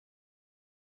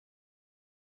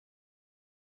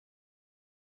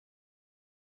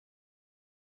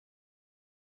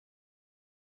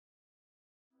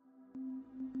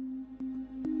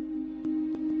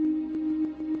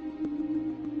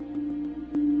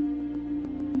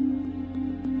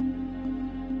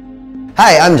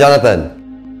Hi, I'm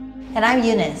Jonathan. And I'm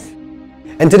Eunice.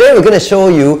 And today we're going to show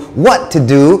you what to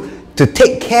do to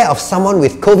take care of someone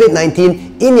with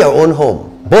COVID-19 in your own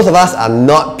home. Both of us are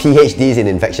not PhDs in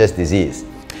infectious disease.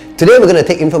 Today we're going to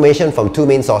take information from two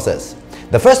main sources.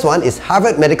 The first one is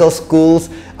Harvard Medical School's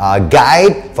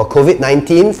guide for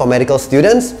COVID-19 for medical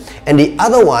students, and the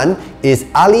other one is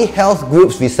Ali Health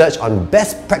Group's research on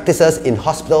best practices in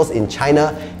hospitals in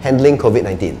China handling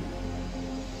COVID-19.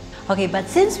 Okay, but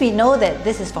since we know that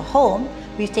this is for home,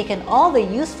 we've taken all the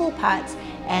useful parts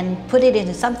and put it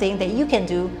into something that you can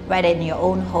do right in your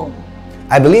own home.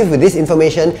 I believe with this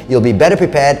information, you'll be better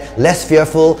prepared, less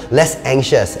fearful, less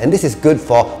anxious, and this is good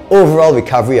for overall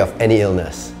recovery of any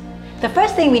illness. The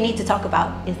first thing we need to talk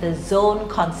about is the zone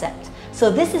concept. So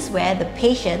this is where the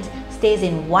patient stays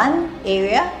in one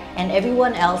area and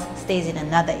everyone else stays in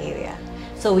another area.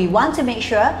 So we want to make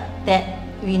sure that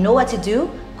we know what to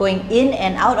do going in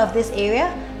and out of this area,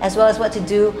 as well as what to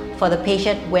do for the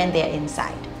patient when they're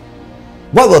inside.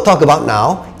 What we'll talk about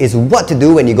now is what to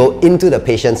do when you go into the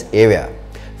patient's area.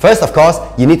 First, of course,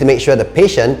 you need to make sure the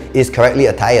patient is correctly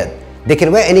attired. They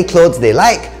can wear any clothes they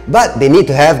like, but they need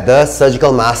to have the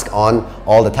surgical mask on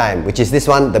all the time, which is this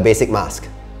one, the basic mask.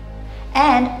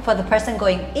 And for the person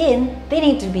going in, they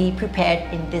need to be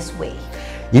prepared in this way.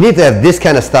 You need to have this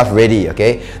kind of stuff ready,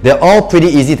 okay? They're all pretty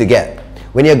easy to get.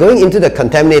 When you're going into the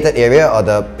contaminated area or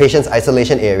the patient's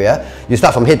isolation area, you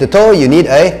start from head to toe, you need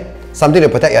something to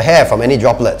protect your hair from any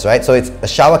droplets, right? So a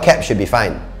shower cap should be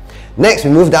fine. Next,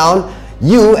 we move down.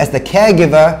 You, as the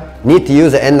caregiver, need to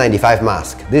use an N95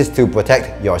 mask. This is to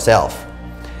protect yourself.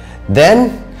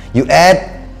 Then, you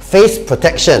add face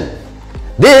protection.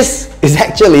 This is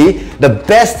actually the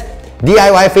best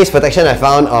DIY face protection I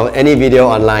found on any video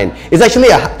online. It's actually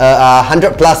a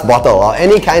 100+ bottle or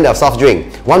any kind of soft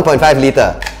drink, 1.5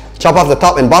 liter. Chop off the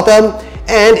top and bottom,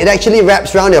 and it actually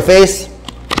wraps around your face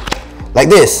like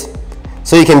this.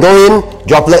 So you can go in,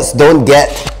 droplets don't get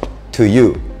to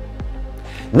you.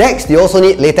 Next, you also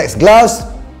need latex gloves,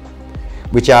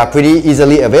 which are pretty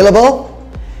easily available.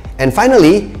 And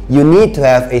finally, you need to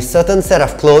have a certain set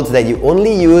of clothes that you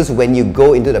only use when you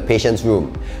go into the patient's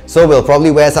room. So we'll probably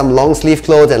wear some long sleeve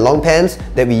clothes and long pants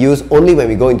that we use only when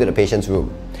we go into the patient's room.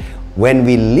 When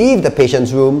we leave the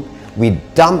patient's room, we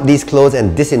dump these clothes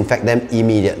and disinfect them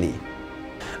immediately.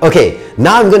 Okay,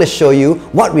 now I'm going to show you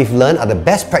what we've learned are the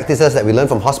best practices that we learn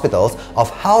from hospitals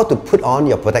of how to put on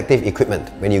your protective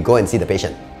equipment when you go and see the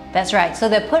patient. That's right, so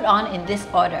they're put on in this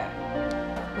order.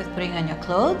 With putting on your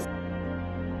clothes,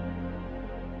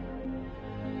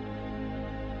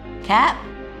 cap,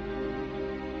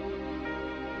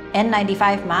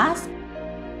 N95 mask,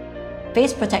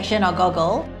 face protection or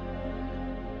goggle,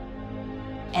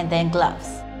 and then gloves.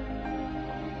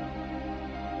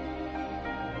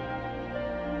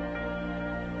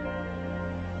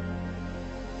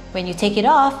 When you take it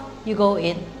off, you go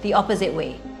in the opposite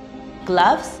way.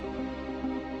 Gloves,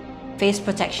 face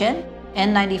protection,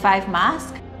 N95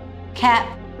 mask,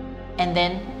 cap, and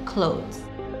then clothes.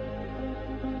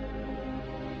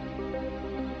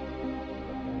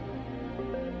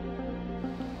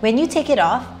 When you take it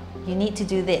off, you need to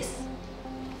do this.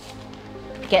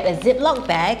 Get a Ziploc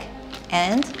bag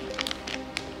and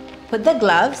put the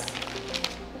gloves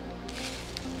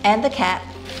and the cap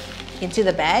into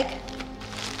the bag.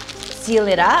 Seal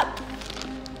it up.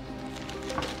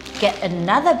 Get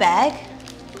another bag.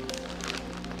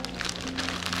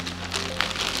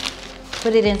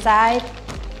 Put it inside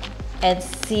and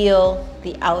seal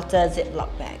the outer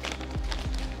Ziploc bag.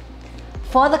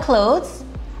 For the clothes,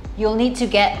 you'll need to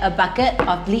get a bucket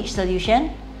of bleach solution.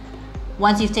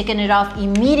 Once you've taken it off,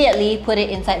 immediately put it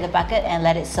inside the bucket and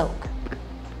let it soak.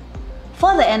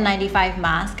 For the N95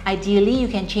 mask, ideally you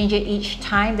can change it each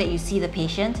time that you see the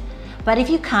patient, but if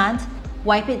you can't,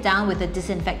 wipe it down with a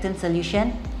disinfectant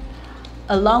solution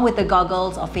along with the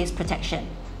goggles or face protection.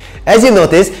 As you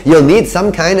notice, you'll need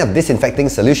some kind of disinfecting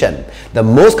solution. The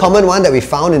most common one that we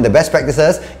found in the best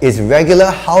practices is regular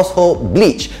household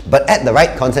bleach, but at the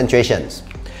right concentrations.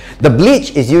 The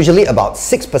bleach is usually about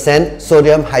 6%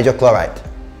 sodium hydrochloride.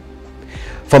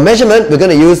 For measurement, we're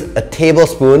going to use a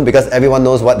tablespoon because everyone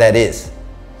knows what that is.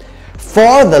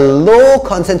 For the low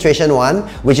concentration one,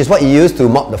 which is what you use to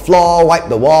mop the floor, wipe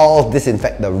the walls,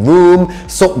 disinfect the room,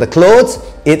 soak the clothes,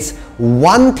 it's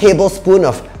 1 tablespoon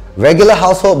of regular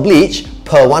household bleach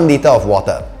per 1 liter of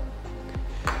water.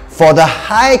 For the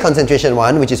high concentration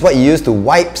one, which is what you use to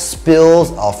wipe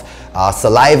spills of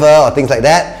saliva or things like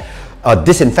that, or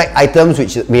disinfect items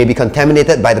which may be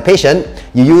contaminated by the patient,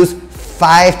 you use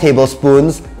 5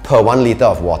 tablespoons per 1 liter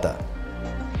of water.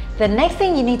 The next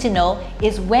thing you need to know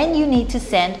is when you need to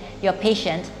send your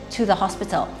patient to the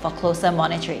hospital for closer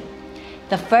monitoring.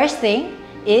 The first thing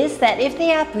is that if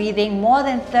they are breathing more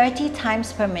than 30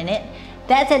 times per minute,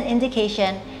 that's an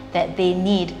indication that they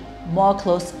need more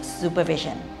close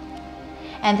supervision.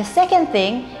 And the second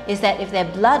thing is that if their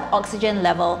blood oxygen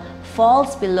level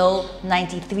falls below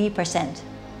 93%,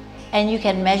 and you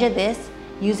can measure this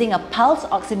using a pulse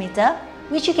oximeter,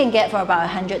 which you can get for about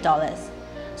 $100.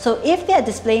 So if they're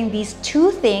displaying these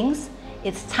two things,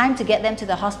 it's time to get them to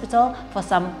the hospital for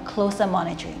some closer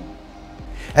monitoring.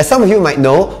 As some of you might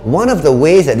know, one of the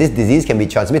ways that this disease can be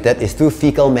transmitted is through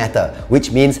fecal matter,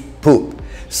 which means poop.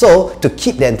 So, to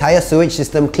keep the entire sewage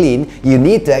system clean, you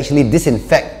need to actually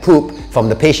disinfect poop from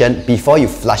the patient before you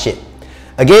flush it.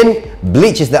 Again,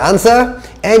 bleach is the answer,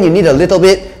 and you need a little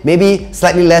bit, maybe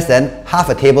slightly less than half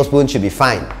a tablespoon should be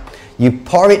fine. You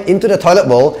pour it into the toilet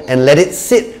bowl and let it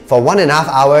sit for 1.5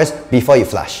 hours before you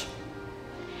flush.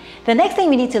 The next thing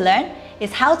we need to learn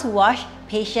is how to wash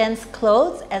patients'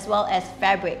 clothes as well as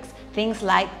fabrics, things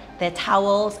like their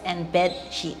towels and bed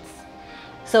sheets.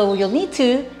 So you'll need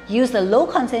to use the low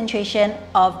concentration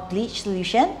of bleach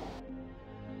solution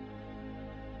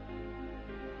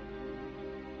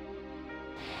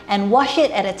and wash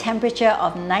it at a temperature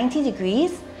of 90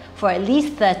 degrees for at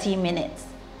least 30 minutes.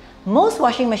 Most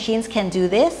washing machines can do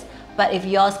this, but if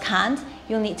yours can't,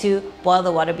 you'll need to boil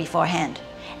the water beforehand.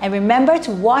 And remember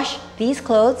to wash these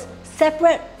clothes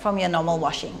separate from your normal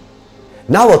washing.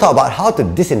 Now we'll talk about how to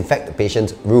disinfect the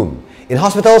patient's room. In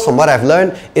hospitals, from what I've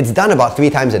learned, it's done about 3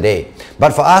 times a day.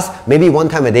 But for us, maybe 1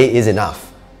 time a day is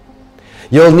enough.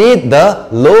 You'll need the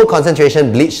low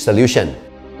concentration bleach solution.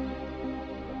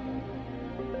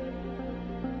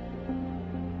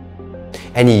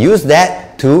 And you use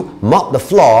that to mop the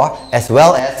floor as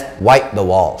well as wipe the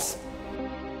walls.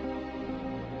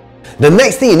 The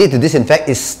next thing you need to disinfect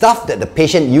is stuff that the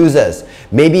patient uses.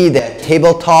 Maybe their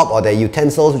tabletop or their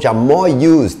utensils which are more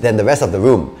used than the rest of the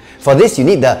room. For this, you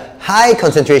need the high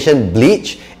concentration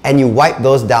bleach and you wipe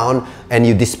those down and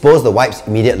you dispose the wipes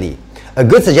immediately. A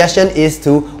good suggestion is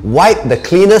to wipe the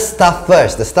cleanest stuff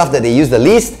first, the stuff that they use the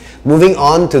least, moving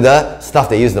on to the stuff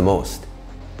they use the most.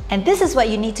 And this is what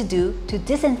you need to do to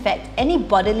disinfect any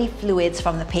bodily fluids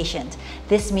from the patient.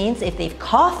 This means if they've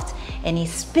coughed, any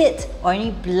spit or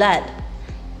any blood.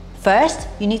 First,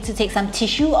 you need to take some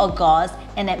tissue or gauze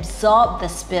and absorb the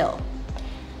spill.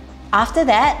 After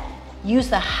that, use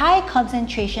the high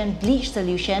concentration bleach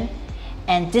solution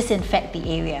and disinfect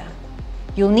the area.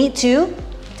 You'll need to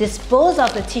dispose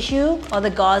of the tissue or the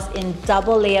gauze in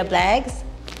double layer bags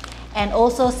and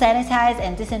also sanitize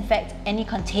and disinfect any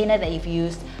container that you've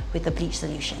used with the bleach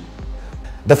solution.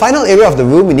 The final area of the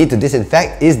room we need to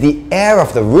disinfect is the air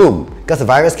of the room, because the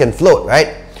virus can float,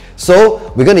 right?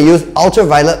 So we're going to use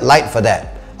ultraviolet light for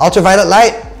that. Ultraviolet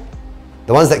light,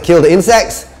 the ones that kill the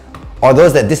insects, or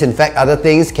those that disinfect other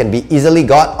things, can be easily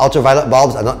got. Ultraviolet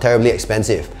bulbs are not terribly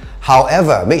expensive.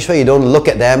 However, make sure you don't look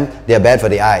at them, they're bad for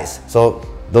the eyes. So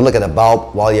don't look at the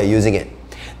bulb while you're using it.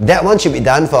 That one should be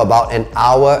done for about an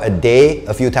hour a day,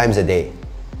 a few times a day.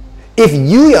 If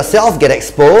you yourself get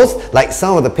exposed, like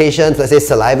some of the patients, let's say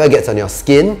saliva gets on your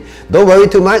skin, don't worry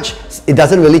too much, it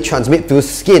doesn't really transmit through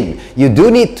skin. You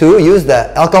do need to use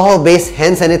the alcohol-based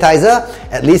hand sanitizer,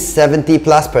 at least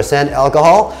 70+%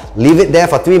 alcohol, leave it there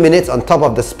for 3 minutes on top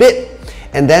of the spit,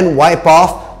 and then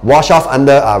wash off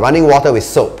under running water with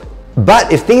soap.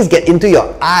 But if things get into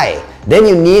your eye, then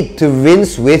you need to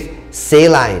rinse with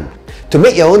saline. To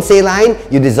make your own saline,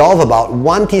 you dissolve about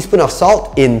 1 teaspoon of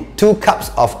salt in 2 cups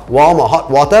of warm or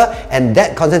hot water, and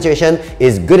that concentration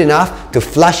is good enough to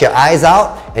flush your eyes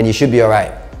out and you should be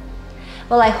alright.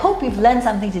 Well, I hope you've learned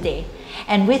something today.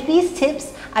 And with these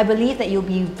tips, I believe that you'll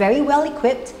be very well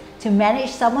equipped to manage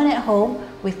someone at home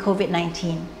with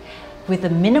COVID-19 with the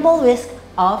minimal risk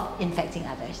of infecting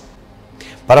others.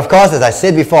 But of course, as I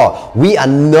said before, we are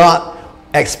not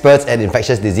experts at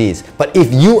infectious disease. But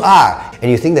if you are, and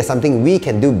you think there's something we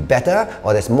can do better,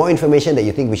 or there's more information that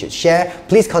you think we should share,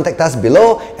 please contact us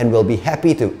below and we'll be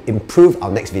happy to improve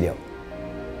our next video.